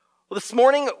Well, this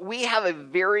morning, we have a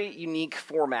very unique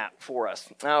format for us.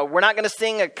 We're not going to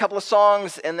sing a couple of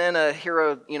songs and then hear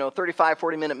a 35,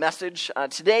 40-minute message.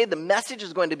 Today, the message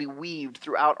is going to be weaved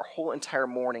throughout our whole entire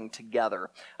morning together.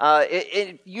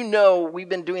 We've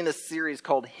been doing this series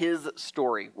called His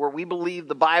Story, where we believe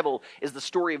the Bible is the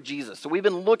story of Jesus. So we've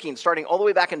been looking, starting all the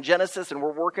way back in Genesis, and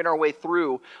we're working our way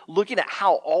through, looking at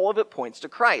how all of it points to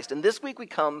Christ. And this week, we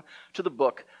come to the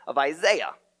book of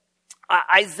Isaiah.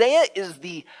 Isaiah is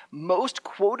the most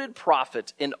quoted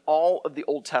prophet in all of the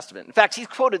Old Testament. In fact, he's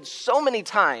quoted so many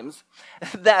times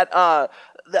that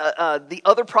the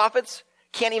other prophets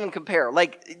can't even compare.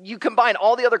 Like, you combine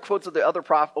all the other quotes of the other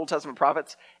Old Testament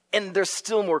prophets, and there's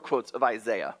still more quotes of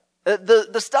Isaiah.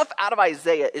 The stuff out of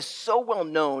Isaiah is so well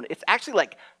known, it's actually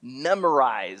like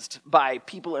memorized by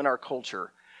people in our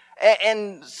culture.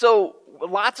 And so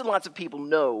lots and lots of people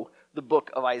know the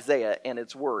book of Isaiah and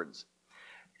its words.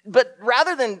 But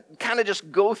rather than kind of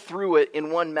just go through it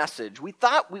in one message, we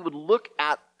thought we would look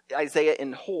at Isaiah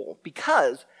in whole,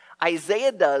 because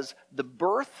Isaiah does the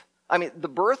birth,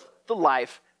 the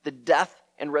life, the death,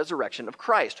 and resurrection of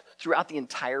Christ throughout the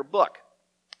entire book.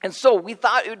 And so we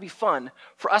thought it would be fun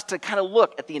for us to kind of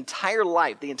look at the entire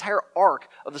life, the entire arc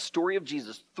of the story of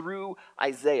Jesus through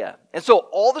Isaiah. And so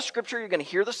all the scripture you're going to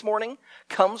hear this morning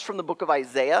comes from the book of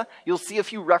Isaiah. You'll see a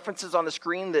few references on the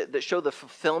screen that show the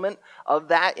fulfillment of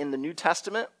that in the New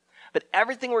Testament. But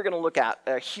everything we're going to look at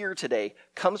here today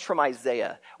comes from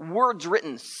Isaiah. Words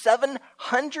written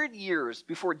 700 years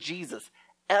before Jesus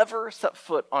ever set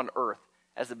foot on earth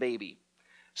as a baby.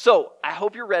 So I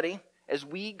hope you're ready as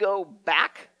we go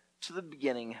back to the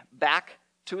beginning, back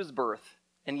to his birth.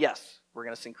 And yes, we're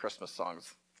going to sing Christmas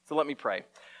songs. So let me pray.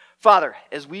 Father,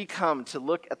 as we come to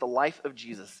look at the life of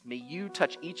Jesus, may you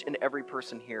touch each and every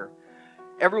person here.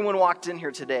 Everyone walked in here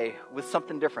today with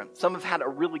something different. Some have had a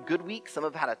really good week. Some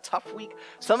have had a tough week.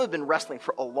 Some have been wrestling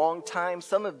for a long time.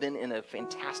 Some have been in a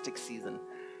fantastic season.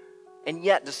 And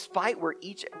yet, despite where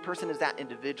each person is at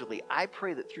individually, I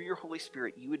pray that through your Holy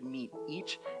Spirit, you would meet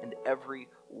each and every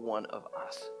one of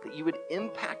us, that you would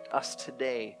impact us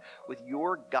today with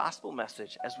your gospel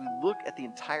message as we look at the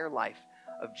entire life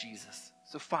of Jesus.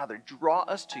 So, Father, draw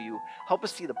us to you. Help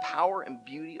us see the power and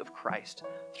beauty of Christ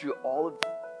through all of.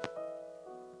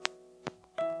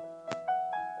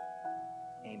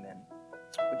 Amen.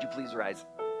 Would you please rise?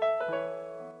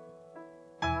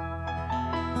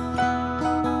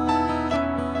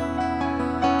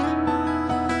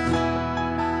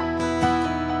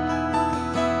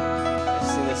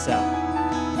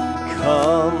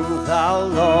 Come, thou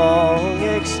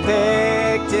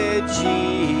long-expected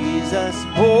Jesus,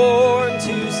 born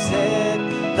to set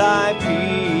thy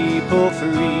people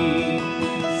free.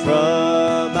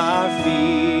 From our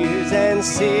fears and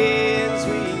sins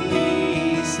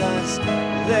release us.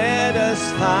 Let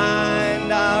us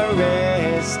find our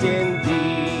rest in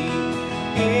thee.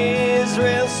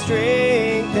 Israel's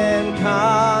strength and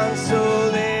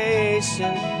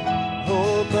consolation,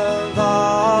 hope of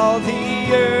all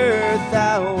the earth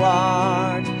thou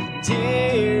art,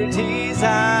 dear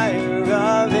desire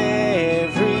of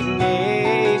every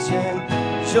nation,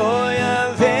 joy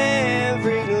of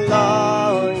every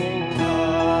longing heart.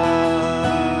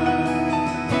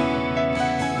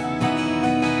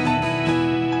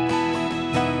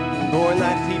 Born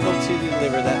thy people to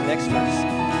deliver, that next verse.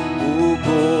 O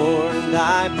born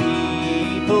thy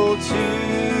people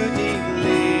to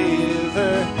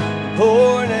deliver,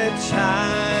 born a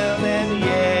child and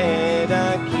yet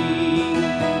a king,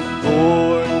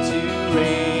 born to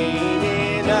reign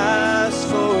in us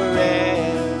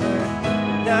forever.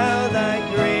 Now thy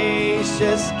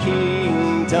gracious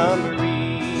kingdom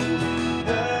breathe,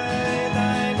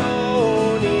 thine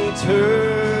own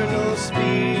eternal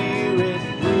Spirit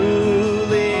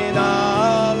rule in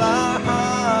all our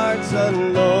hearts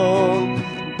alone,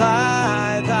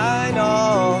 by thine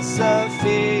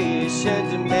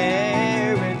all-sufficient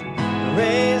merit,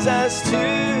 raise us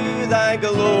to thy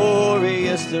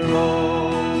glorious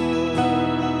throne.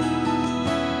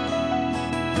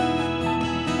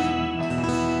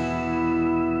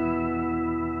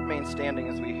 Remain standing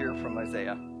as we hear from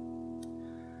Isaiah.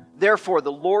 Therefore,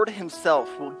 the Lord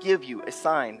himself will give you a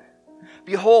sign.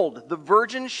 Behold, the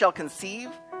virgin shall conceive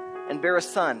and bear a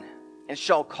son, and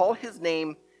shall call his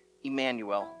name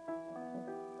Emmanuel.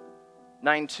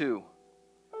 9:2.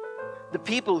 The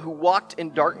people who walked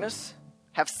in darkness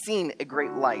have seen a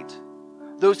great light.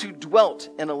 Those who dwelt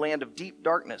in a land of deep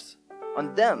darkness,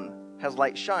 on them has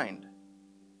light shined.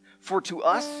 For to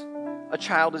us a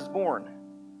child is born,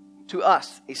 to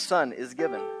us a son is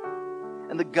given,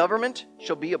 and the government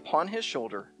shall be upon his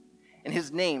shoulder, and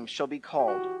his name shall be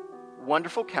called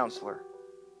Wonderful Counselor,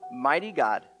 mighty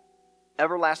God,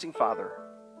 everlasting Father,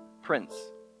 Prince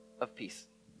of Peace.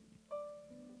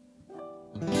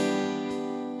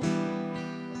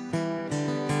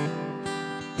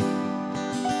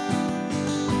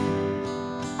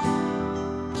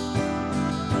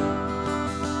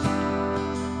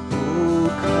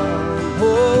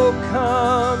 Oh,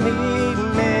 come,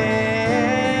 Emmanuel,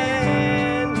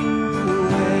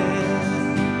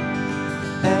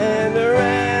 and the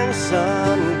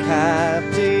ransomed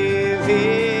captive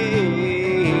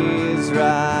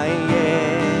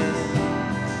Israel,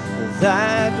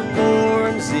 that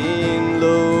mourns in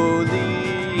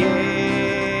lowly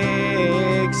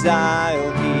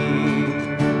exile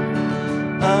here,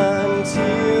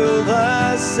 until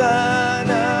the Son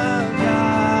of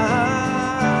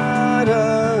God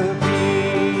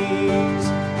appears.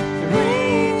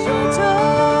 Rejoice,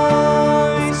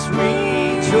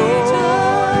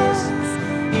 rejoice,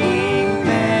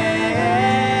 Emmanuel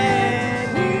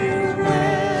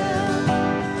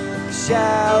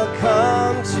shall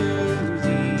come to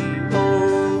thee,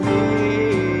 O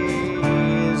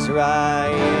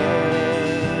Israel.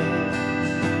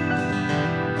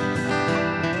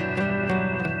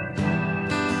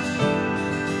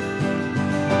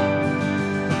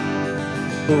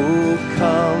 Oh,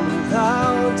 come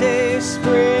thou day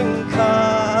spring,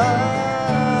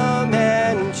 come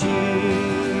and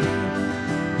cheer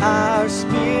our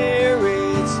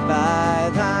spirits by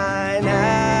thine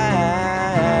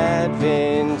advent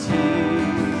here,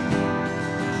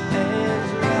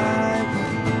 and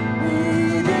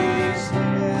ripen these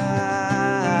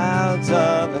clouds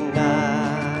of the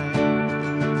night.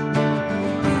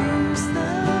 Who's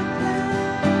the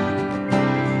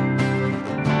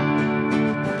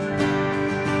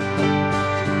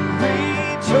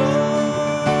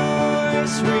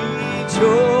Rejoice,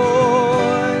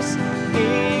 rejoice,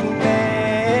 Emmanuel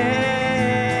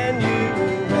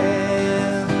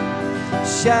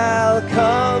shall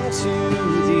come to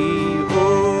thee,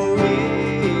 O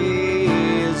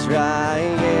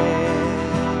Israel.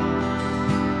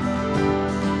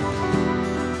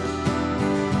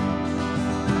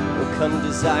 O come,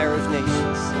 desire of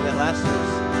nations. In that last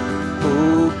verse. O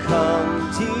come,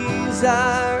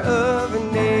 desire of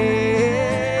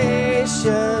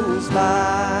nations,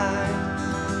 light,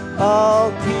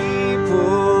 all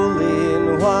people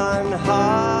in one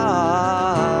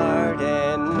heart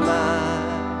and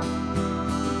mind,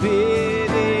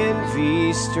 bid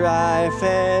envy, strife,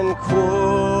 and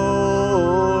quarrel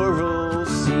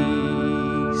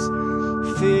cease,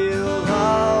 fill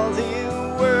all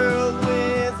the world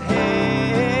with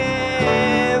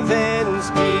heaven's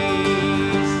peace.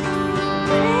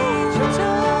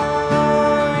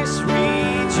 Rejoice,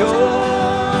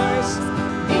 rejoice,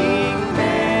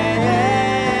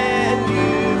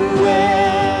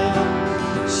 Emmanuel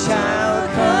shall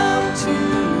come to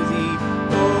thee,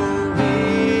 O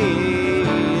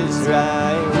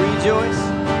Israel. Rejoice,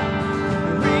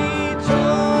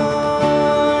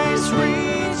 rejoice,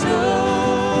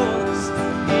 rejoice,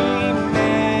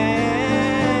 Emmanuel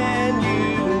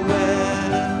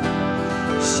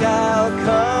shall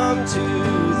come to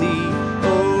thee, O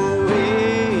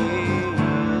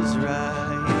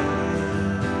Israel.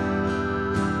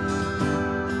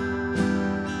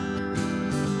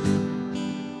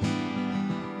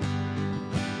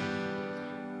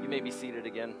 You may be seated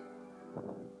again.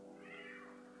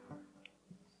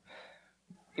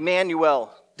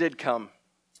 Emmanuel did come.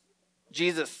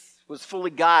 Jesus was fully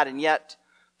God and yet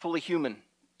fully human.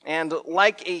 And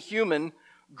like a human,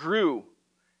 grew.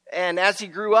 And as he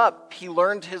grew up, he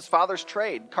learned his father's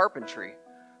trade, carpentry.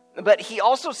 But he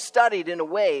also studied in a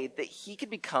way that he could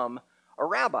become a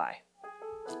rabbi.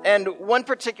 And one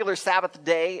particular Sabbath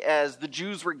day, as the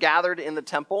Jews were gathered in the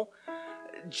temple,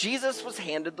 Jesus was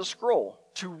handed the scroll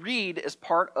to read as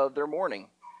part of their mourning.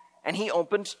 And he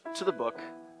opened to the book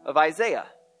of Isaiah,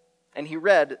 and he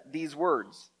read these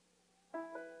words.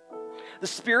 The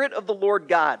Spirit of the Lord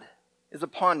God is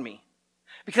upon me,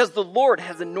 because the Lord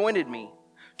has anointed me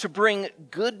to bring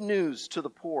good news to the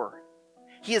poor.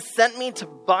 He has sent me to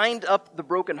bind up the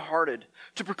brokenhearted,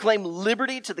 to proclaim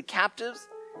liberty to the captives,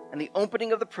 and the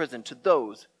opening of the prison to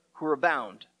those who are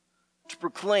bound, to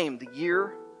proclaim the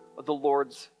year of the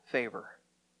Lord's favor.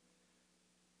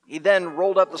 He then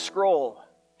rolled up the scroll,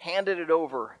 handed it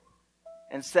over,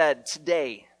 and said,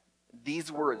 today,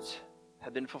 these words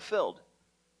have been fulfilled.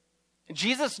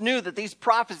 Jesus knew that these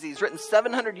prophecies written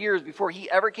 700 years before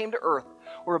he ever came to earth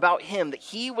were about him, that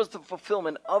he was the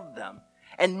fulfillment of them.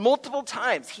 And multiple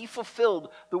times he fulfilled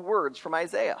the words from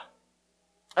Isaiah.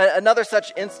 Another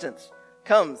such instance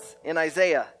comes in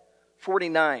Isaiah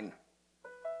 49.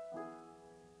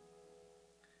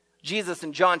 Jesus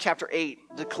in John chapter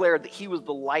 8 declared that he was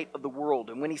the light of the world.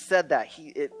 And when he said that,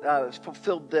 it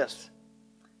fulfilled this.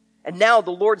 And now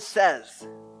the Lord says,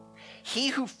 he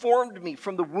who formed me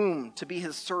from the womb to be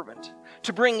his servant,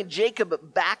 to bring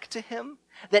Jacob back to him,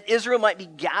 that Israel might be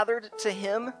gathered to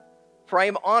him, for I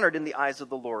am honored in the eyes of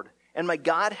the Lord, and my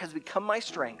God has become my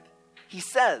strength. He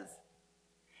says,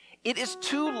 it is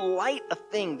too light a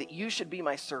thing that you should be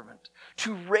my servant,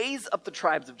 to raise up the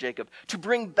tribes of Jacob, to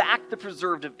bring back the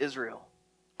preserved of Israel.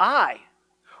 I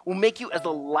will make you as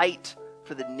a light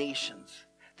for the nations,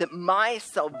 that my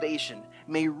salvation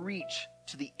may reach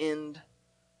to the end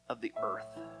of the earth.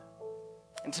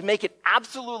 And to make it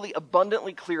absolutely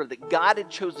abundantly clear that God had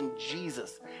chosen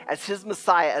Jesus as his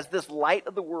Messiah, as this light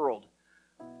of the world,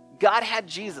 God had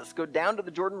Jesus go down to the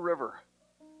Jordan River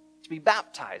to be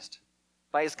baptized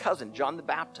by his cousin, John the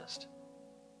Baptist.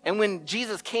 And when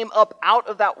Jesus came up out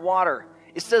of that water,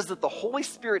 it says that the Holy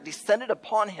Spirit descended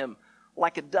upon him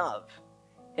like a dove.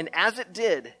 And as it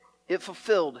did, it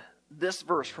fulfilled this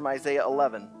verse from Isaiah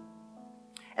 11.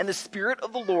 And the Spirit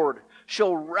of the Lord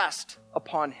shall rest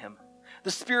upon him,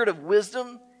 the Spirit of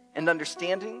wisdom and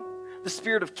understanding, the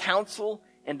Spirit of counsel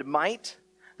and might,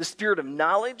 the Spirit of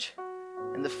knowledge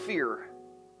and the fear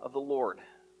of the Lord.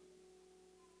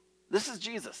 This is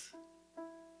Jesus.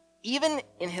 Even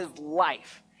in his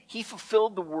life, he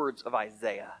fulfilled the words of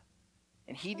Isaiah,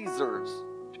 and he deserves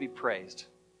to be praised.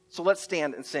 So let's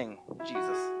stand and sing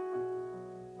Jesus.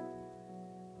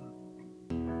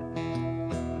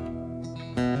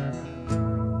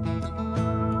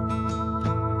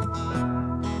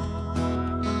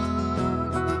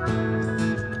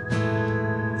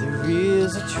 There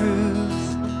is a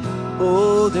truth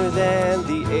older than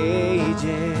the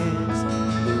ages.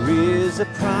 There is a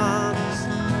promise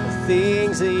of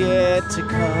things are yet to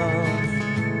come.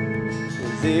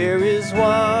 There is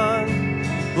one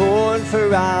born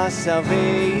for our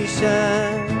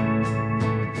salvation,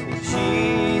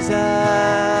 Jesus.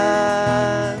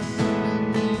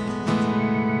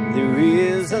 There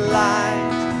is a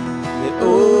light that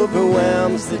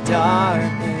overwhelms the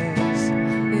darkness.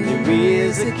 There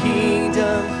is a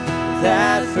kingdom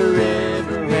that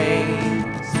forever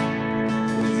reigns.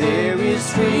 There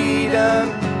is freedom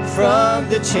from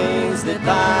the chains that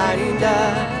bind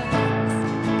us.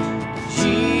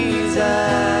 Jesus,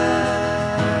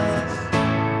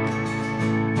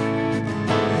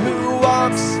 who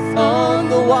walks on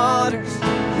the waters,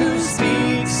 who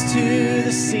speaks to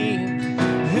the sea,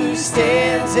 who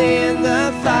stands in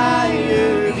the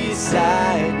fire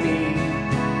beside me.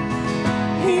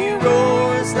 He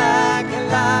roars like a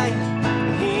lion,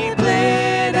 he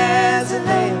bled as a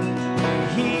lamb,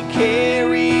 he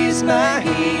carries my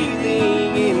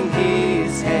healing in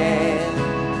his hand.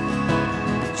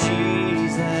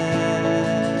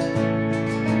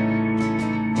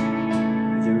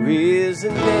 There is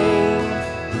a name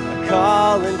I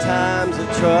call in times of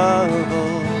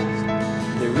troubles.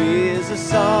 There is a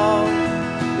song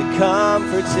that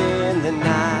comforts in the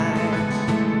night.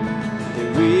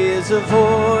 There is a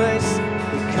voice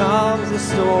that calms the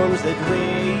storms that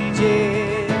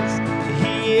rages.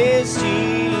 He is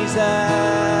Jesus,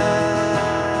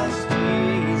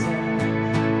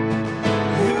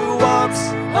 who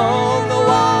walks on the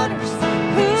waters,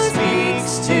 who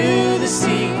speaks to the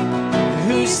sea,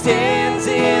 who stands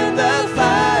in the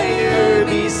fire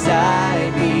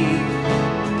beside me.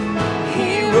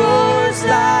 He roars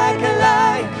like a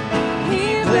lion,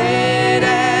 he bled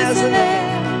as a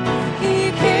lamb,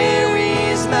 he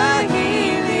carries my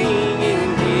healing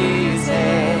in his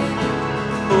hand.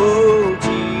 Oh,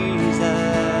 Jesus,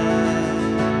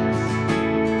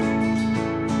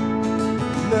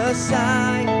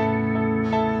 Messiah,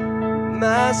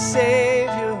 my Savior.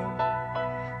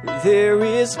 There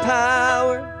is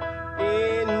power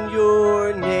in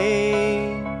your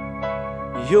name.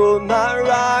 You're my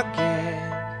rock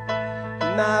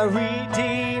and my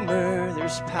redeemer.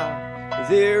 There's power.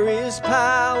 There is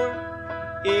power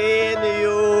in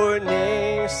your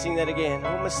name. Sing that again.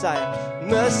 Oh, Messiah.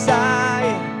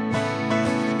 Messiah,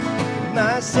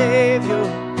 my Savior.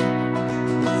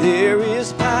 There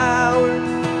is power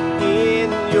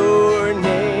in your name.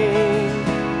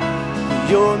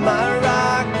 You're my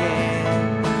rock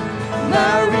and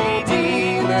my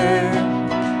redeemer.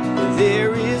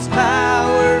 There is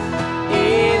power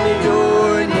in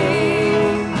your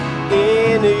name,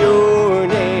 in your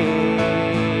name.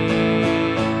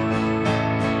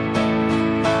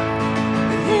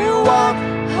 You walk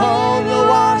on the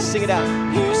water, sing it out.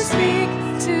 You speak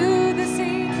to the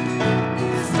sea,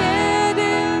 you stand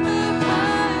in the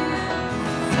fire.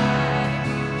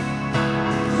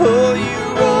 Oh, you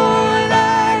roar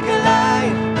like a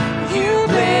lion, you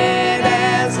bled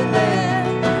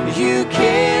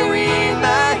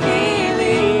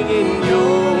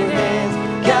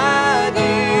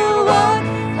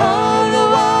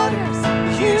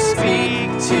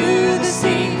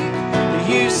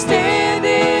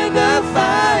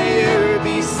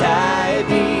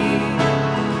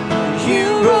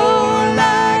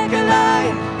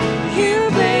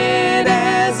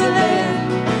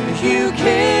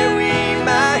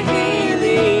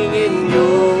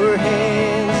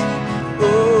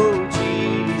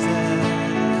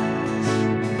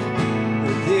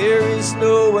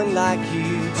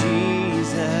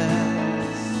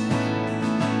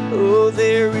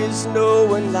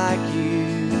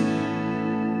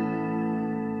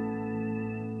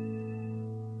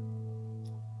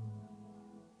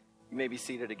may be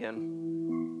seated again.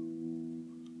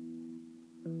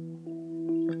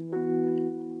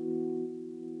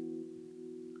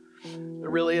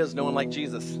 There really is no one like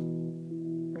Jesus.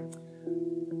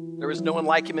 There was no one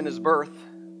like him in his birth,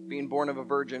 being born of a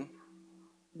virgin.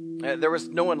 There was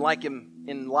no one like him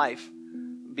in life,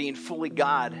 being fully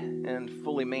God and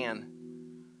fully man.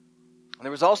 And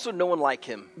there was also no one like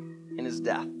him in his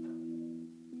death.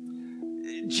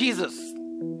 Jesus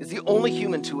is the only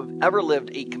human to have ever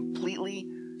lived a completely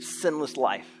sinless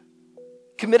life,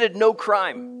 committed no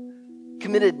crime,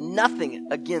 committed nothing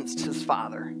against his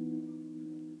Father.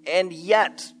 And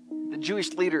yet, the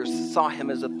Jewish leaders saw him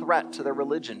as a threat to their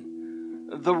religion.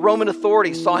 The Roman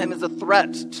authorities saw him as a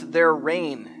threat to their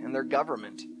reign and their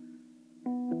government.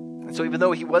 And so even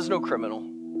though he was no criminal,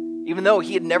 even though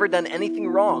he had never done anything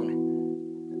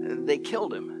wrong, they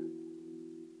killed him.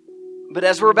 But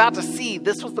as we're about to see,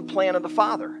 this was the plan of the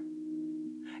Father.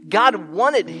 God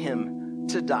wanted him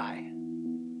to die.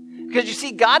 Because you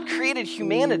see, God created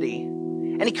humanity,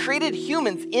 and he created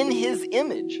humans in his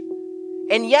image.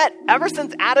 And yet, ever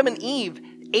since Adam and Eve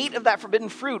ate of that forbidden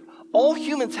fruit, all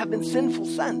humans have been sinful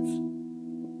since.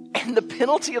 And the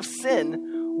penalty of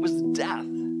sin was death.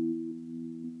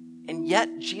 And yet,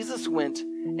 Jesus went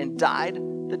and died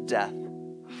the death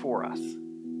for us.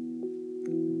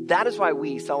 That is why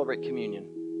we celebrate communion.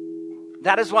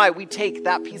 That is why we take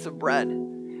that piece of bread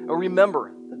and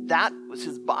remember that was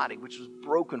his body, which was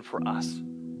broken for us.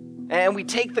 And we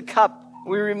take the cup,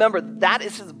 and we remember that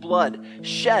is his blood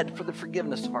shed for the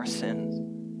forgiveness of our sins.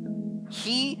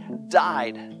 He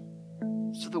died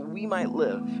so that we might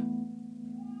live.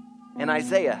 And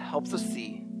Isaiah helps us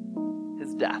see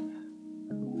his death.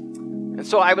 And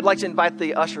so I would like to invite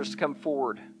the ushers to come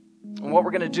forward. And what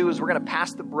we're going to do is we're going to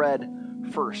pass the bread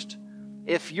first.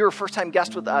 If you're a first-time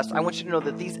guest with us, I want you to know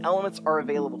that these elements are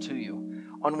available to you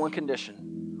on one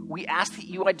condition. We ask that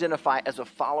you identify as a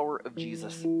follower of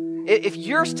Jesus. If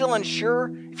you're still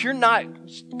unsure, if you're not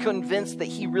convinced that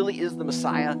he really is the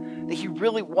Messiah, that he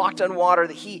really walked on water,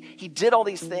 that he did all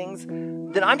these things,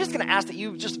 then I'm just going to ask that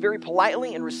you just very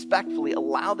politely and respectfully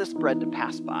allow this bread to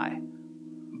pass by.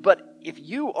 But if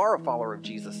you are a follower of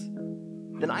Jesus,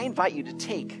 then I invite you to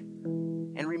take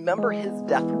and remember his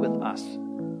death with us.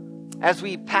 As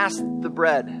we pass the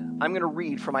bread, I'm going to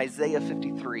read from Isaiah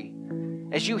 53.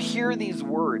 As you hear these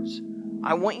words,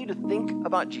 I want you to think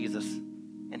about Jesus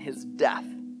and his death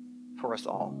for us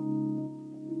all.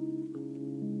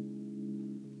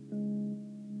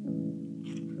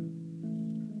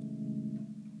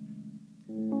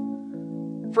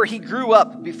 For he grew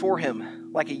up before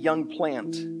him like a young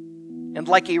plant, and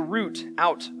like a root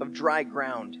out of dry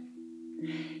ground.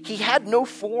 He had no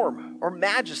form or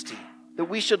majesty that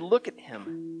we should look at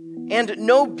him, and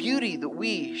no beauty that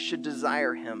we should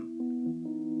desire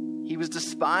him. He was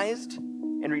despised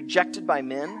and rejected by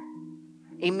men,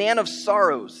 a man of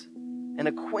sorrows and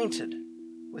acquainted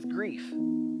with grief.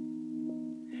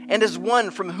 And as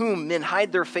one from whom men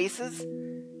hide their faces,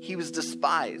 he was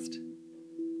despised,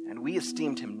 and we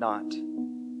esteemed him not.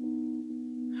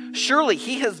 Surely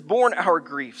he has borne our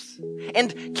griefs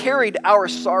and carried our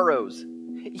sorrows,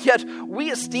 yet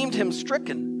we esteemed him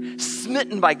stricken,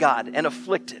 smitten by God, and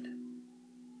afflicted.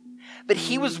 But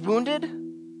he was wounded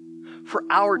for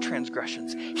our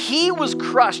transgressions. He was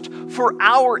crushed for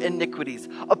our iniquities.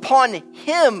 Upon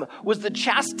him was the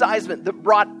chastisement that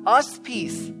brought us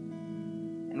peace.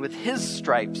 And with his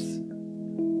stripes,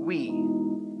 we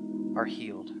are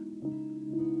healed.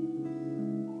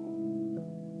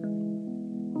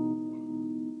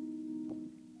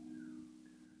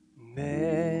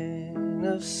 Man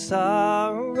of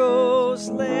sorrows,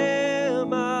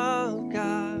 Lamb of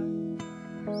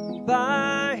God,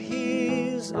 by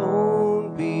his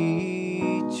own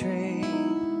betrayed,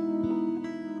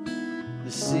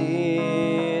 the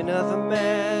sin of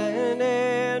man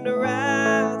and the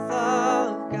wrath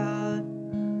of God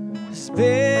has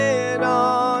been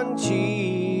on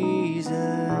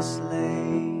Jesus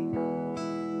laid.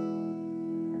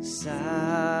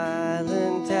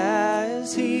 Silent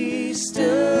as he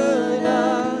stood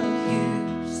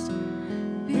accused,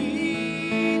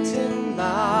 beaten,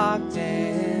 mocked,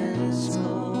 and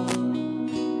scorned,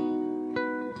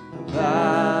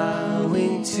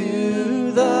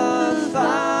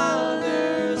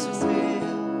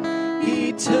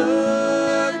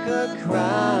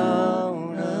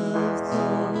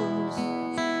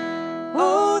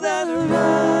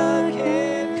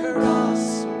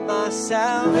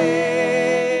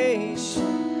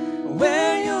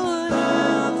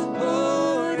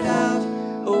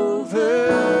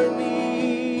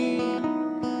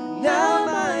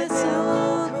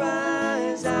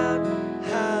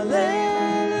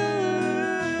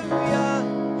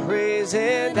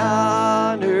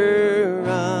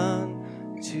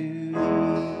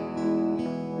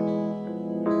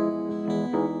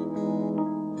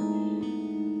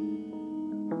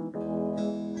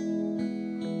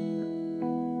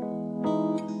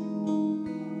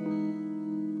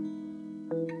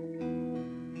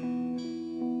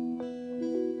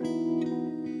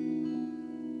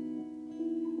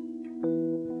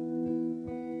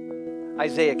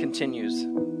 Isaiah continues,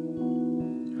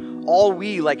 all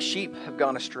we like sheep have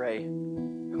gone astray.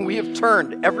 We have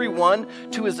turned every one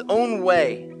to his own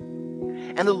way.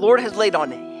 And the Lord has laid on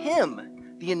him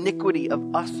the iniquity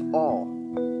of us all.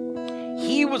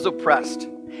 He was oppressed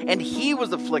and he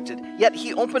was afflicted, yet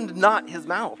he opened not his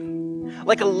mouth.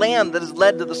 Like a lamb that is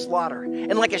led to the slaughter,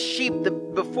 and like a sheep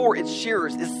that before its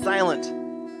shearers is silent,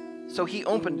 so he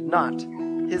opened not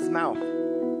his mouth.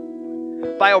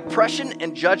 By oppression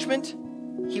and judgment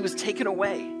he was taken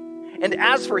away. And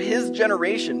as for his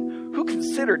generation, who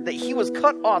considered that he was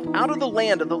cut off out of the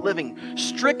land of the living,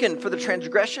 stricken for the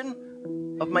transgression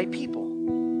of my people?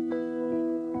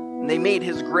 And they made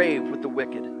his grave with the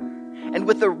wicked, and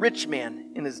with the rich man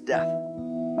in his death.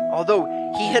 Although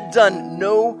he had done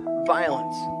no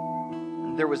violence,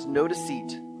 and there was no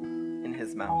deceit in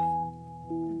his mouth.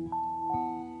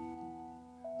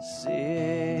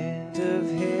 Sent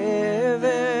of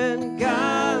heaven,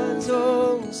 God's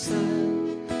own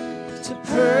Son, to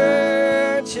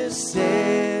purchase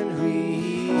and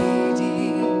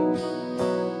redeem,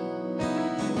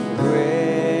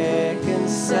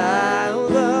 reconcile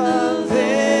the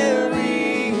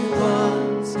very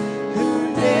ones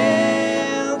who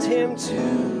nailed him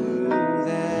to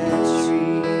that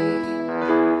tree.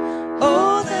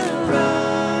 Oh, that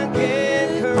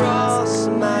rugged cross,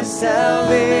 my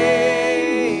salvation,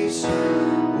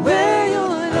 where your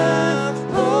love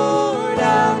poured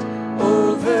out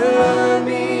over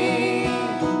me.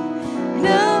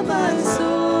 Now my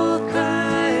soul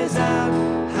cries out,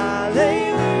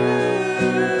 hallelujah,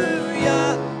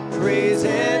 praise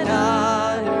and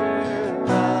honor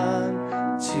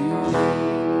unto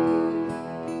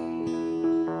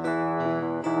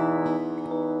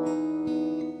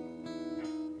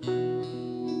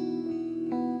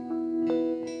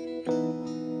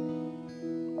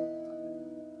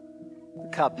The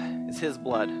cup is his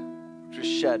blood, which was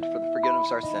shed for the forgiveness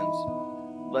of our sins.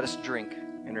 Let us drink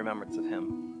in remembrance of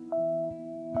him.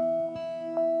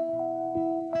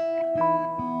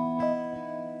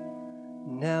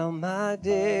 Now my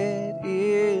debt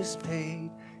is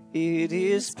paid, it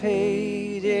is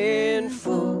paid in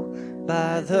full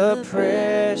by the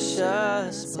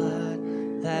precious blood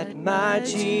that my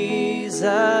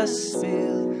Jesus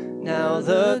spilled. Now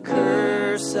the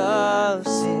curse of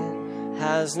sin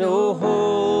has no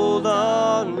hold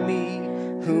on me,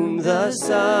 whom the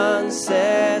Son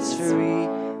sets free,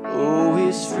 oh,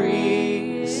 is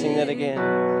free. Sing that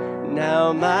again.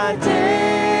 Now my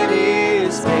debt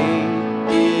is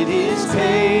paid, it is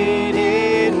paid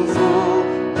in full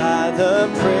by the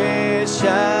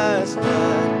precious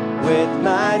blood with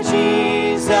my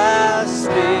Jesus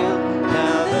spilled.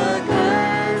 Now the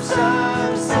curse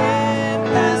of sin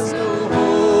has no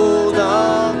hold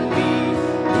on me,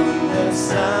 whom the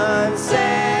Son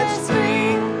sets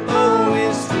free, oh,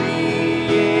 is free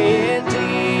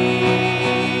indeed.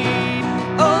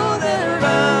 Oh, that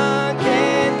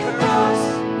rugged cross,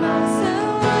 my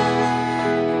salvation,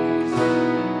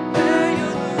 where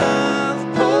your love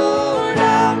poured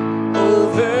out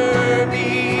over me.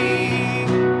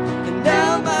 And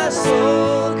now my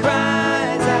soul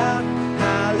cries out,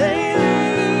 hallelujah,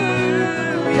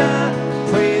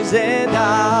 praise and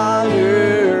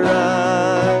honor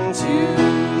unto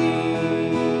thee.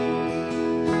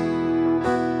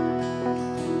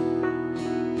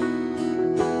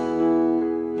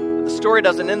 But the story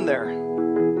doesn't end there.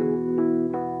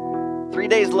 3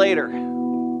 days later,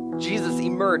 Jesus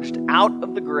emerged out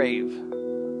of the grave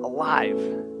alive.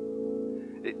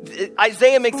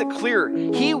 Isaiah makes it clear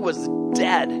he was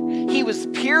dead. He was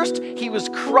pierced. He was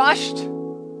crushed.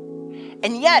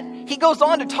 And yet, he goes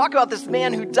on to talk about this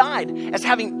man who died as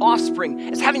having offspring,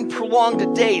 as having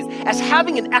prolonged days, as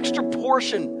having an extra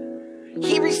portion.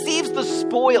 He receives the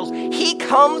spoils. He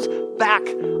comes back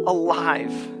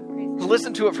alive.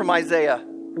 Listen to it from Isaiah.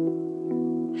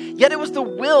 Yet it was the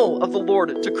will of the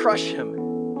Lord to crush him.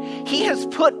 He has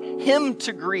put him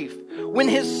to grief. When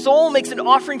his soul makes an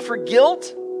offering for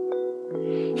guilt,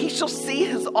 he shall see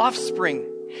his offspring.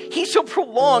 He shall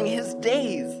prolong his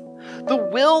days. The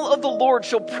will of the Lord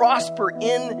shall prosper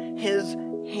in his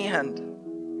hand.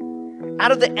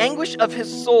 Out of the anguish of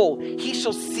his soul, he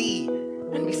shall see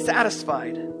and be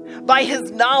satisfied. By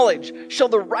his knowledge shall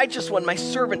the righteous one, my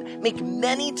servant, make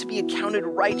many to be accounted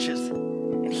righteous,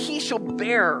 and he shall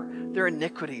bear their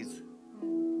iniquities.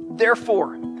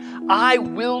 Therefore, I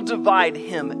will divide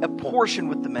him a portion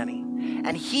with the many,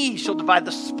 and he shall divide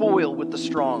the spoil with the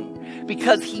strong,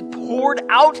 because he poured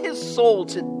out his soul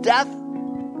to death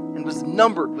and was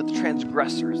numbered with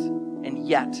transgressors, and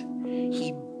yet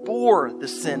he bore the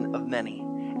sin of many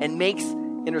and makes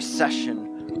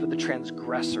intercession for the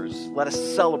transgressors. Let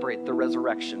us celebrate the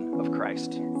resurrection of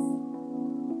Christ.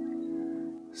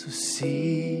 So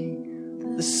see,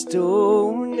 the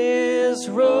stone is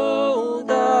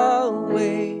rolled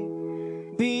away.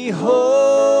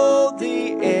 Behold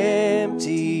the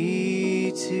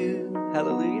empty tomb.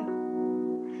 Hallelujah.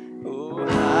 Oh,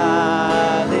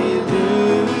 hallelujah.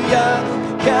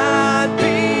 God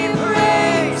be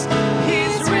praised.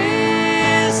 He's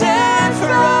risen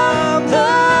from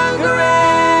the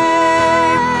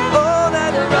grave. Oh,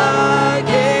 that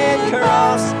rugged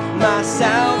cross, my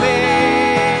salvation,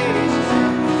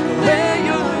 where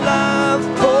your love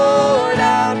poured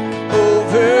out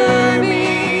over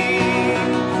me.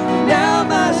 Now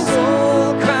my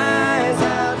soul cries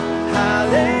out,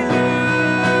 hallelujah.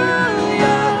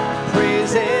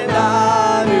 Praise and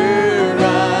honor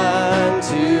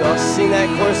unto. I'll sing that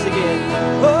chorus again.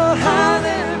 Oh, how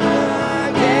that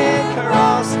rugged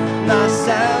cross, my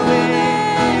salvation,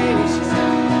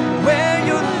 where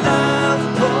your love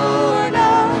poured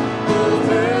out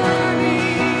over me.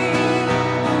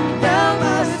 Now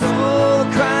my soul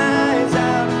cries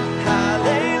out,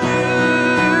 hallelujah.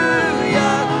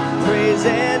 Praise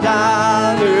and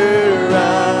honor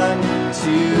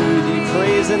unto thee.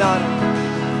 Praise and honor.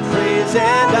 Praise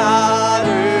and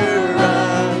honor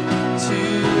unto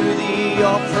thee.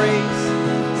 All praise.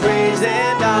 Praise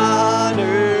and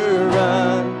honor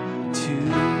unto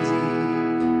thee.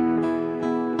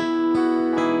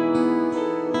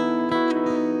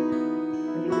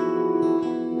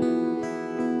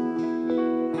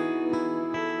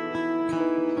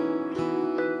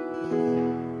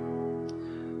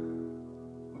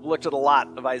 We've looked at a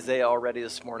lot of Isaiah already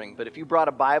this morning, but if you brought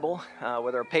a Bible,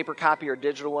 whether a paper copy or a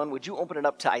digital one, would you open it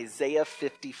up to Isaiah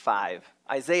 55?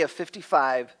 Isaiah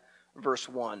 55, verse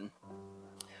 1.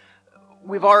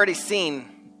 We've already seen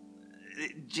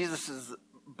Jesus'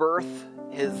 birth,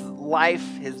 his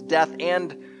life, his death,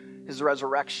 and his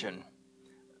resurrection.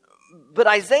 But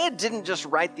Isaiah didn't just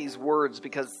write these words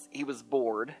because he was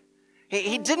bored.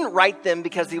 He didn't write them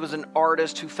because he was an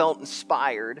artist who felt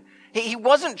inspired. He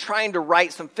wasn't trying to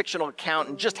write some fictional account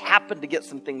and just happened to get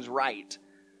some things right.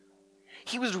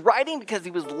 He was writing because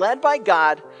he was led by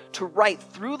God to write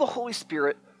through the Holy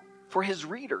Spirit for his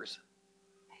readers.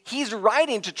 He's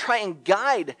writing to try and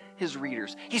guide his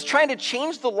readers. He's trying to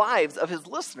change the lives of his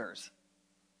listeners.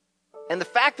 And the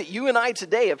fact that you and I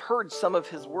today have heard some of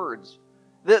his words,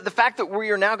 the fact that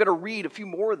we are now going to read a few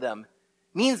more of them,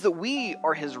 means that we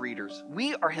are his readers.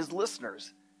 We are his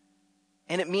listeners.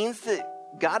 And it means that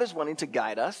God is wanting to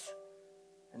guide us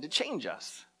and to change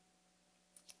us.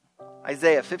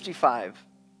 Isaiah 55,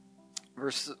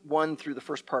 verse 1 through the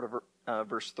first part of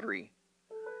verse 3.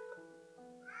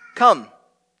 Come,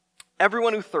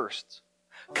 everyone who thirsts,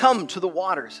 come to the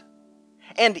waters.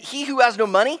 And he who has no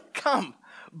money, come,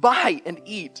 buy and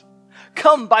eat.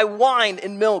 Come, buy wine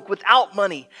and milk without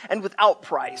money and without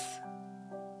price.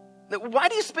 Why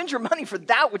do you spend your money for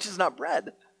that which is not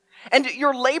bread, and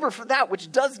your labor for that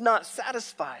which does not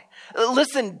satisfy?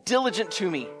 Listen diligent to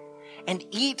me, and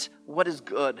eat what is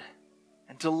good,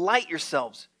 and delight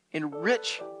yourselves in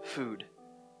rich food.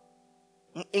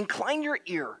 Incline your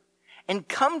ear, and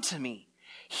come to me.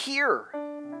 Hear,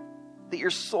 that your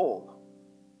soul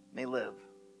may live.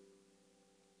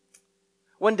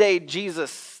 One day,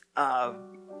 Jesus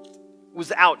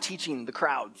was out teaching the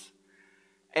crowds.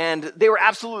 And they were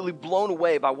absolutely blown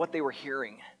away by what they were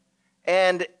hearing.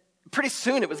 And pretty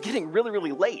soon it was getting really,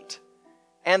 really late.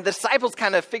 And the disciples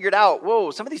kind of figured out,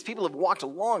 whoa, some of these people have walked a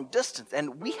long distance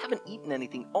and we haven't eaten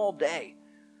anything all day.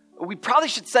 We probably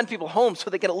should send people home so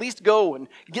they can at least go and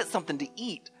get something to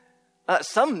eat.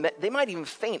 They might even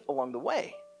faint along the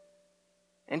way.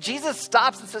 And Jesus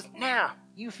stops and says, nah,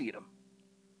 you feed them.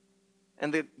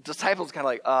 And the disciples kind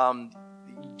of like,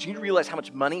 do you realize how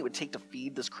much money it would take to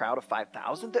feed this crowd of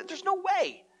 5,000? There's no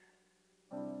way.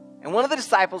 And one of the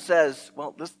disciples says,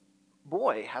 well, this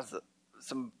boy has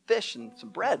some fish and some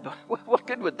bread, but what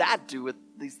good would that do with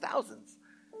these thousands?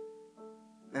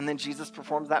 And then Jesus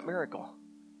performs that miracle,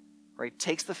 where he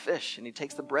takes the fish and he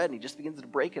takes the bread and he just begins to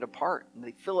break it apart. And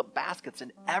they fill up baskets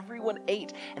and everyone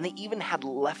ate, and they even had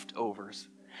leftovers.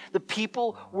 The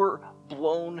people were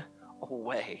blown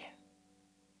away.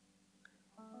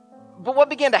 But what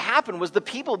began to happen was the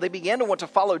people, they began to want to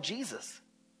follow Jesus.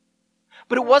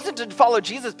 But it wasn't to follow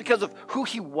Jesus because of who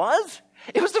he was.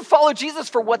 It was to follow Jesus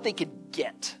for what they could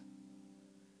get.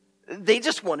 They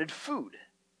just wanted food.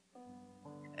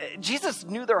 Jesus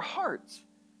knew their hearts.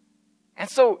 And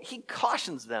so he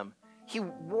cautions them. He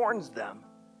warns them.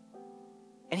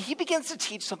 And he begins to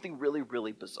teach something really,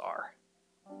 really bizarre.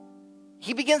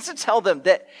 He begins to tell them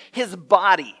that his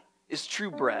body is true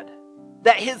bread.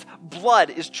 that his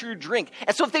blood is true drink.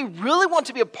 And so if they really want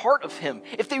to be a part of him,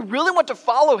 if they really want to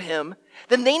follow him,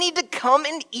 then they need to come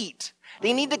and eat.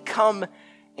 They need to come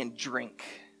and drink.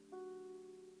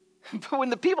 But when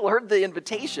the people heard the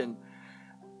invitation,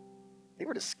 they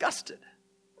were disgusted,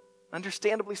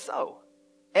 understandably so.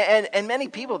 And many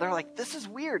people, they're like, this is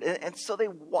weird. And so they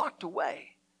walked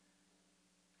away.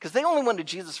 Because they only wanted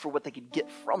Jesus for what they could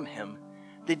get from him.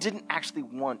 They didn't actually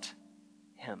want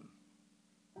him.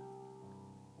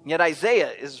 Yet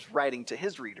Isaiah is writing to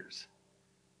his readers.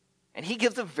 And he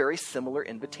gives a very similar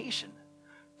invitation.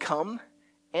 Come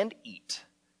and eat.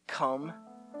 Come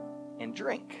and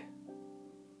drink.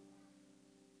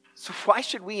 So why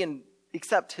should we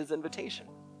accept his invitation?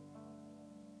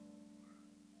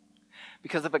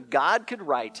 Because if a God could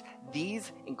write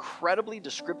these incredibly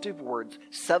descriptive words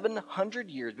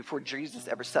 700 years before Jesus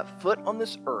ever set foot on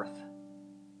this earth,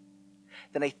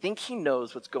 then I think he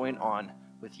knows what's going on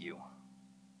with you.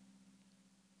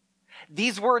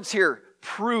 These words here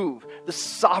prove the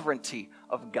sovereignty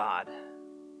of God.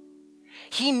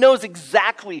 He knows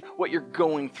exactly what you're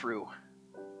going through.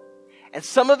 And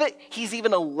some of it he's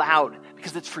even allowed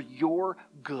because it's for your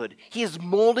good. He is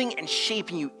molding and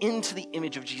shaping you into the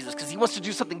image of Jesus because he wants to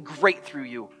do something great through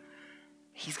you.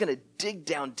 He's going to dig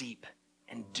down deep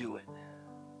and do it.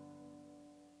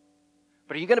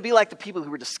 But are you going to be like the people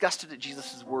who were disgusted at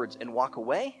Jesus' words and walk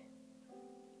away?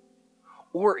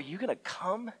 Or are you going to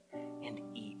come and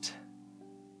eat?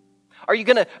 Are you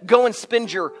going to go and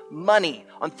spend your money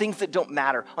on things that don't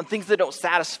matter, on things that don't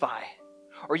satisfy?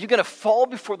 Or are you going to fall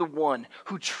before the one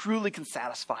who truly can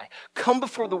satisfy? Come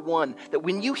before the one that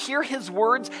when you hear his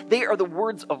words, they are the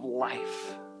words of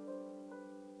life.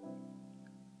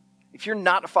 If you're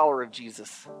not a follower of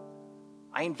Jesus,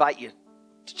 I invite you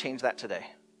to change that today.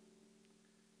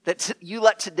 That you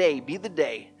let today be the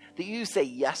day that you say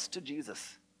yes to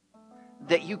Jesus.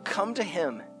 That you come to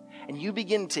him and you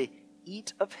begin to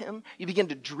eat of him. You begin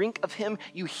to drink of him.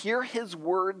 You hear his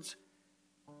words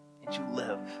and you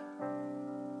live.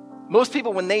 Most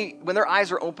people, when their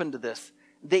eyes are open to this,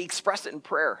 they express it in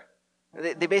prayer.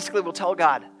 They basically will tell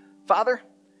God, Father,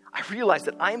 I realize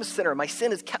that I am a sinner. My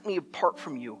sin has kept me apart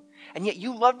from you. And yet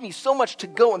you loved me so much to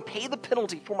go and pay the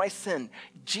penalty for my sin.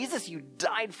 Jesus, you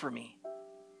died for me.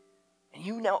 And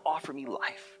you now offer me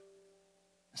life.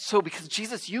 So because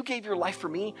Jesus, you gave your life for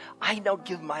me, I now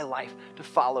give my life to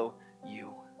follow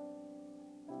you.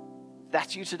 If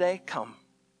that's you today, come.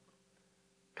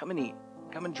 Come and eat.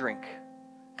 Come and drink.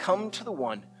 Come to the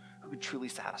one who could truly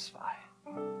satisfy.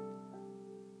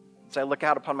 As I look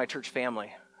out upon my church family,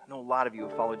 I know a lot of you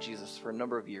have followed Jesus for a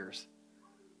number of years.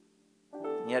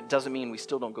 And yet it doesn't mean we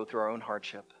still don't go through our own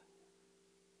hardship.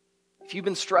 If you've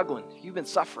been struggling, you've been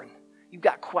suffering, you've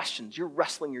got questions, you're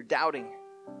wrestling, you're doubting,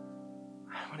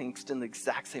 I want to extend the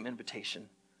exact same invitation.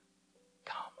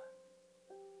 Come.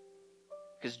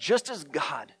 Because just as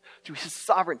God, through his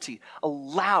sovereignty,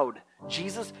 allowed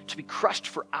Jesus to be crushed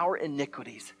for our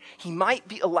iniquities, he might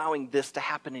be allowing this to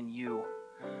happen in you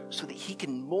so that he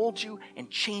can mold you and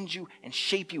change you and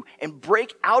shape you and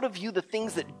break out of you the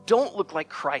things that don't look like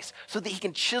Christ so that he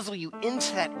can chisel you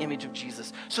into that image of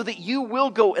Jesus so that you will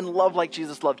go and love like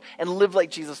Jesus loved and live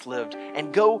like Jesus lived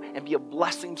and go and be a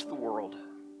blessing to the world.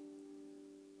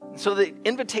 And so the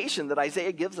invitation that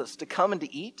Isaiah gives us to come and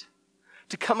to eat,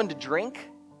 to come and to drink,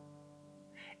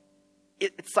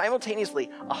 it's simultaneously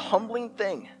a humbling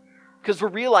thing because we're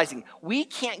realizing we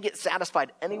can't get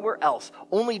satisfied anywhere else.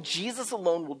 Only Jesus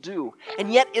alone will do.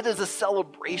 And yet it is a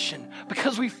celebration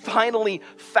because we finally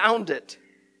found it.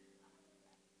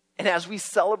 And as we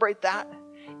celebrate that,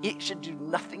 it should do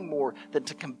nothing more than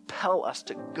to compel us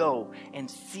to go and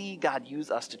see God use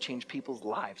us to change people's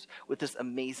lives with this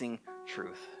amazing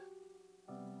truth.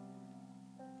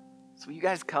 So will you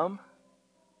guys come?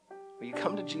 Will you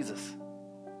come to Jesus?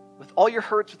 With all your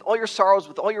hurts, with all your sorrows,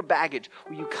 with all your baggage,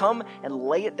 will you come and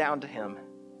lay it down to him,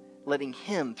 letting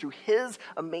him, through his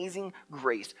amazing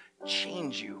grace,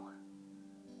 change you?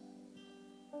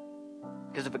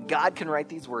 Because if a God can write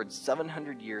these words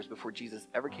 700 years before Jesus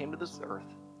ever came to this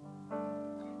earth,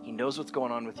 he knows what's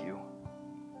going on with you.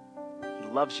 He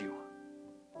loves you.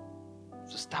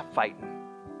 So stop fighting,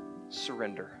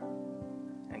 surrender,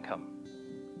 and come.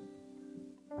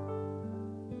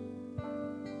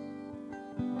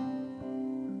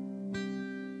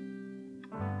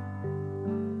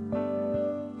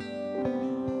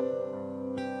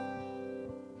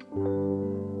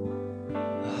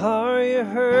 Are you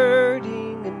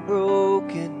hurting and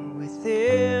broken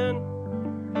within?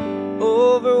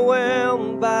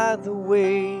 Overwhelmed by the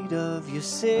weight of your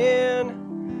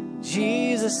sin?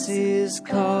 Jesus is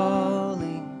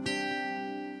calling.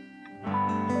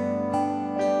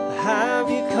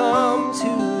 come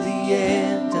to the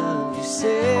end of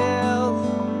yourself?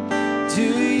 Do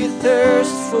you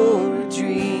thirst for a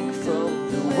drink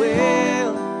from the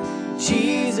well?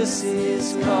 Jesus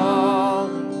is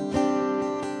calling.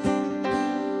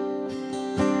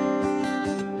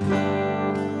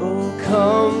 Oh,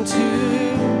 come to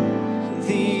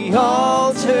the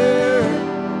altar.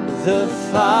 The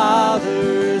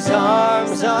Father's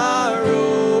arms are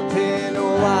open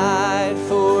wide.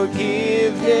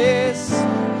 Forgiveness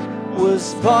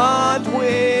was bought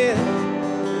with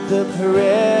the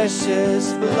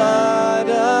precious blood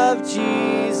of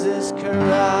Jesus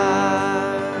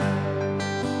Christ.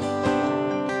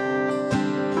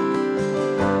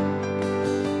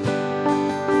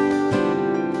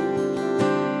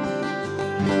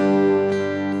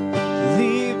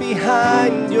 Leave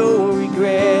behind your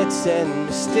regrets and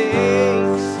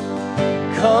mistakes.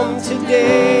 Come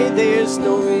today, there's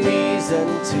no reason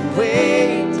to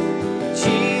wait.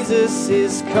 Jesus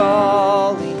is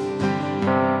calling.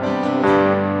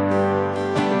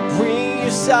 Bring your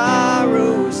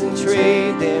sorrows and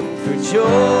trade them for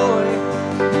joy.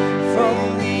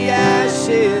 From the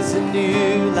ashes, a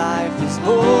new life is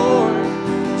born.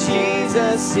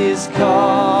 Jesus is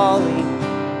calling.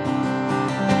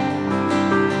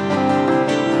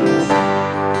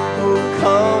 Oh,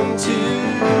 come to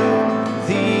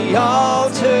the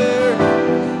altar.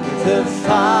 The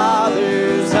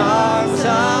Father's arms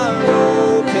are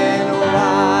open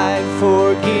wide.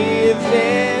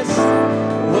 Forgiveness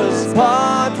was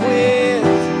bought with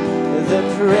the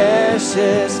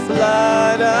precious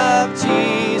blood of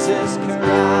Jesus Christ.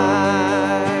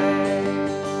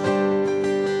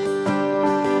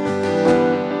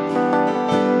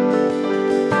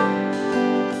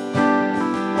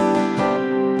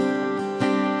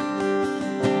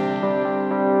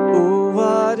 Oh,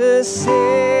 what a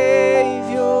Savior!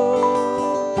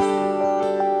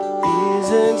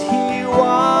 Isn't He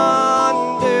wonderful?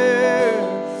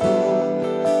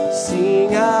 Sing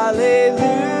hallelujah,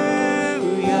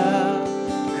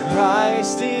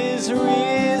 Christ is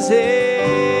risen.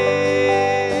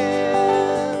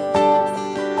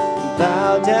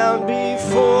 Bow down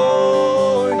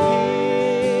before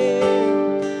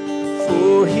Him,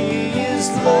 for He is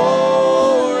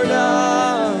Lord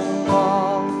of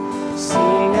all.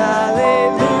 Sing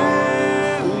hallelujah,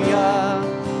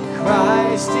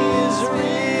 Christ is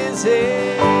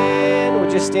risen.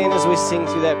 Would you stand as we sing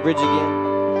through that bridge again?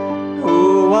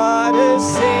 Oh, what a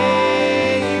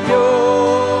Savior!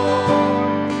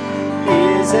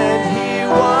 Isn't He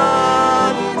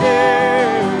wonderful?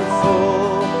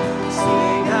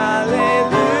 Sing hallelujah,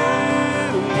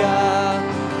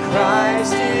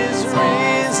 Christ is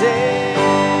risen.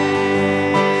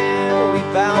 We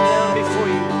bow down before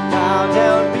you, bow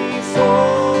down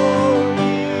before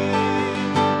you,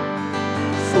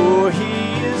 for He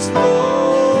is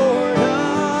Lord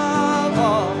of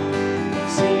all.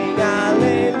 Sing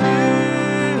hallelujah,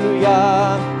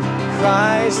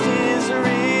 Christ is risen.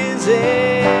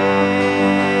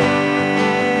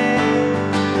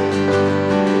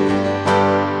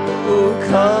 Oh,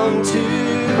 come to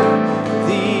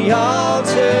the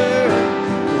altar.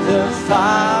 The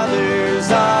Father's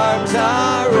arms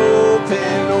are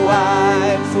open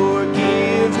wide.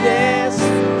 Forgiveness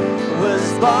was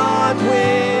bought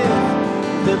with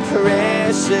the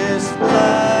precious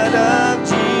blood of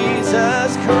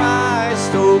Jesus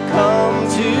Christ. Oh, come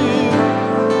to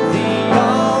the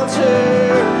altar.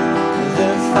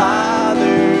 The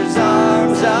Father's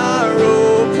arms are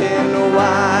open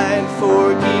wide.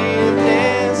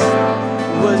 Forgiveness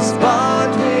was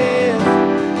bought with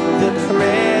the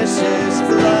precious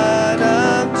blood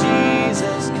of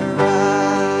Jesus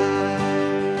Christ.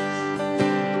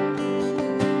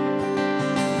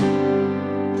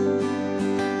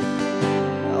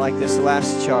 I like this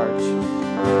last charge.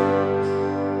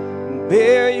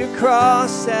 Bear your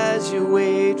cross as you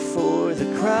wait for the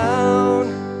crown.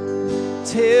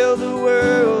 Tell the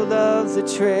world of the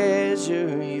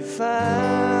treasure you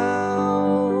found.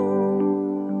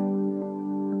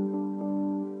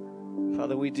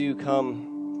 Father, we do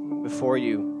come before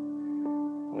you.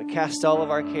 We cast all of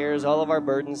our cares, all of our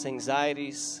burdens,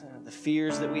 anxieties, the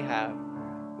fears that we have.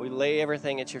 We lay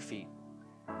everything at your feet.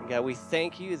 And God, we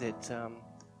thank you that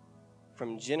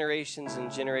from generations and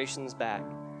generations back,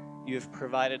 you have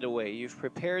provided a way. You've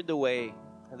prepared the way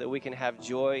that we can have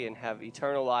joy and have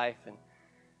eternal life.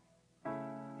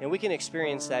 And we can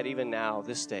experience that even now,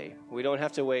 this day. We don't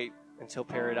have to wait until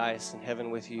paradise and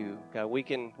heaven with you. God, we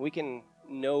can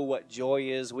know what joy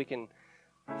is. We can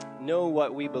know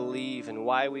what we believe and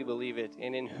why we believe it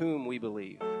and in whom we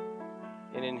believe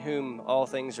and in whom all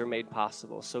things are made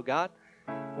possible. So God,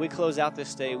 we close out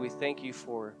this day, we thank you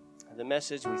for the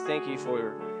message. We thank you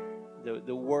for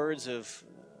the words of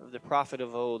the prophet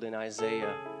of old in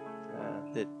Isaiah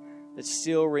that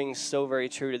still rings so very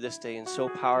true to this day and so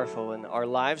powerful. And our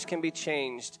lives can be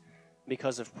changed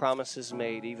because of promises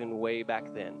made even way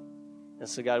back then. And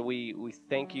so, God, we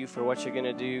thank you for what you're going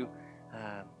to do.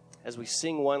 As we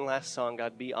sing one last song,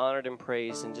 God, be honored and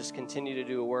praised and just continue to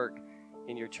do a work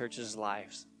in your church's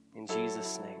lives. In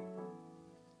Jesus' name.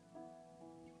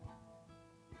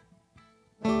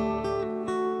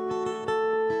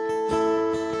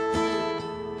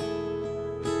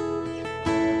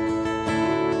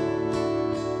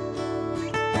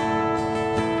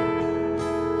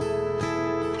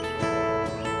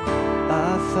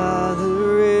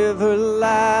 Father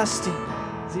everlasting,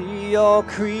 the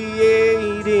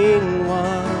all-creating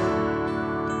one,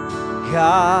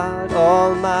 God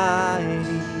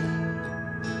Almighty,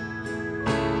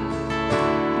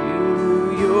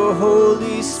 you, your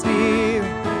Holy Spirit,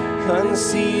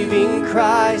 conceiving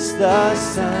Christ the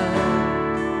Son,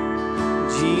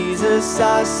 Jesus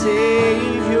our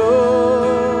Savior.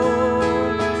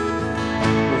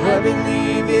 I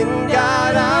believe in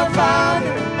God our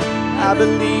Father, I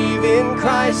believe in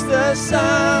Christ the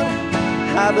Son,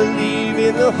 I believe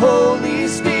in the Holy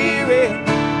Spirit,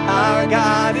 our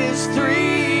God is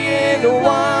three in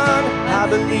one. I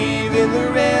believe in the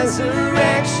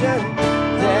resurrection,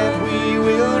 that we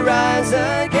will rise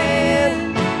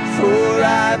again, for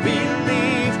I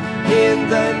believe in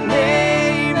the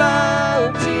name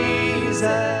of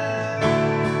Jesus.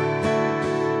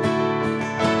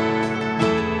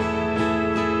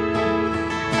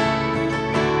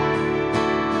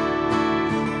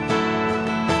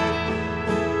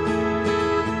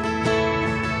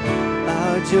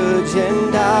 Judge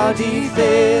and our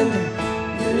defender,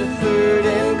 delivered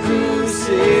and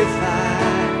crucified.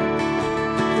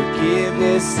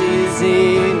 Forgiveness is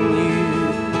in you.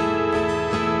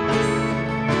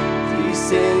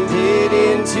 Descended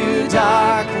into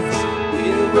darkness,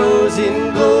 and rose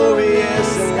in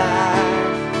glorious light.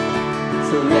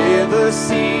 Forever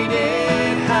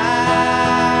seated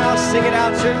high. I'll sing it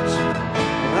out, church.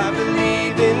 I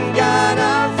believe in God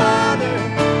our Father,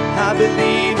 I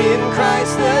believe in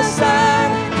Christ the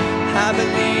Son, I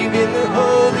believe in the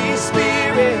Holy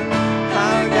Spirit,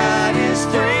 our God is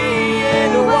three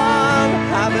in one.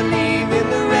 I believe in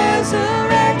the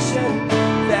resurrection,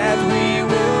 that we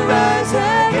will rise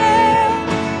again,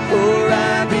 for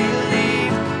I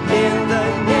believe in the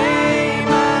name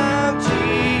of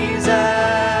Jesus.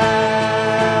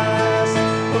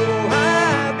 Oh,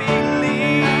 I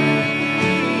believe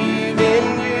in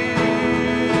you,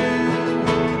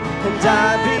 and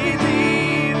I believe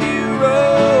you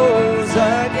rose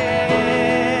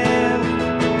again.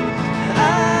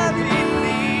 I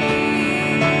believe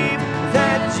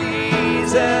that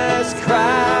Jesus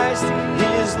Christ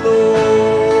is Lord.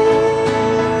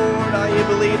 Oh, you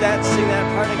believe that? Sing that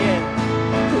part again.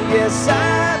 Yes,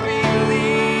 I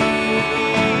believe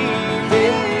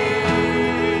in you,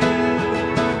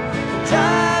 and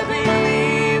I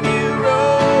believe you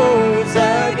rose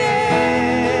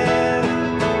again.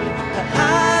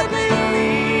 I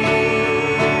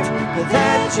believe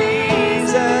that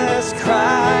Jesus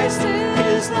Christ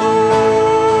is Lord.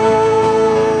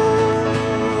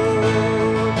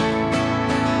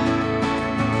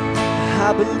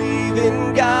 I believe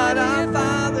in God our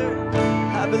Father,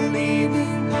 I believe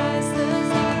in Christ the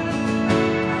Son,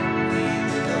 I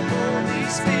believe in the Holy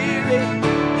Spirit,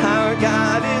 our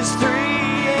God is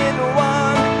three in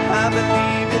one. I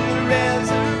believe in the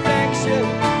resurrection,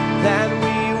 that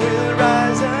we will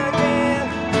rise again,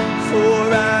 for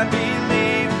I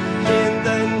believe in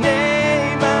the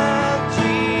name of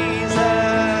Jesus.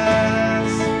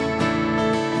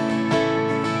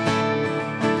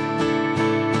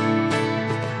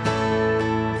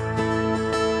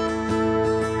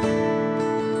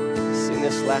 Sing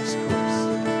this last chorus.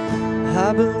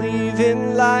 I believe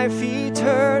in life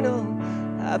eternal,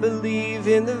 I believe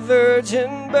in the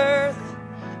virgin birth,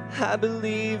 I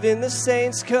believe in the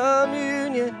saints'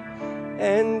 communion,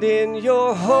 and in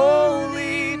your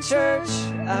holy church.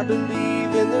 I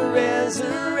believe in the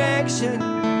resurrection,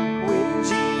 when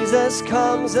Jesus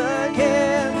comes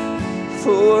again,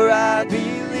 for I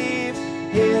believe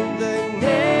in the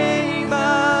name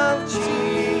of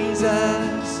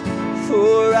Jesus,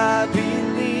 for I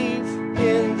believe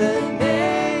in the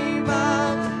name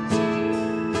of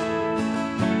Jesus.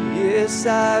 Yes,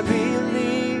 I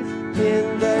believe in